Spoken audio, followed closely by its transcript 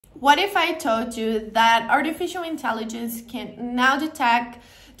What if I told you that artificial intelligence can now detect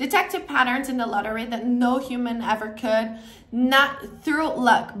patterns in the lottery that no human ever could, not through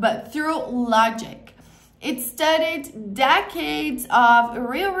luck, but through logic? It studied decades of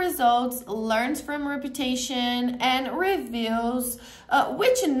real results, learns from reputation, and reveals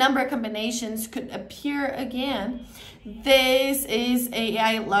which number combinations could appear again. This is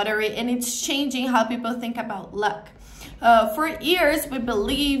AI lottery, and it's changing how people think about luck. For years, we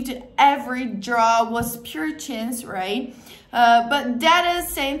believed every draw was pure chance, right? But data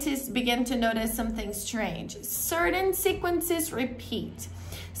scientists began to notice something strange. Certain sequences repeat.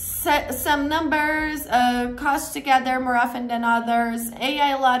 Some numbers cross together more often than others.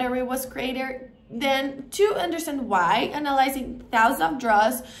 AI lottery was created then to understand why, analyzing thousands of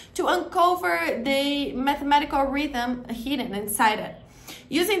draws to uncover the mathematical rhythm hidden inside it.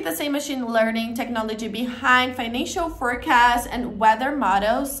 Using the same machine learning technology behind financial forecasts and weather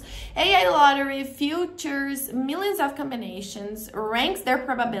models, AI lottery filters millions of combinations, ranks their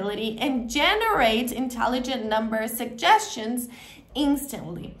probability, and generates intelligent number suggestions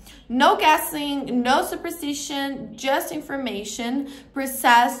instantly. No guessing, no superstition, just information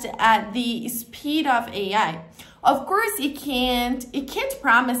processed at the speed of AI. Of course, it can't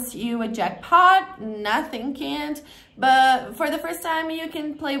promise you a jackpot, nothing can't, but for the first time you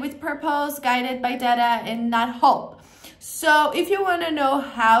can play with purpose, guided by data and not hope. So if you want to know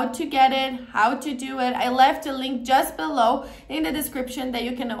how to get it, how to do it, I left a link just below in the description that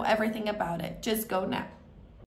you can know everything about it. Just go now.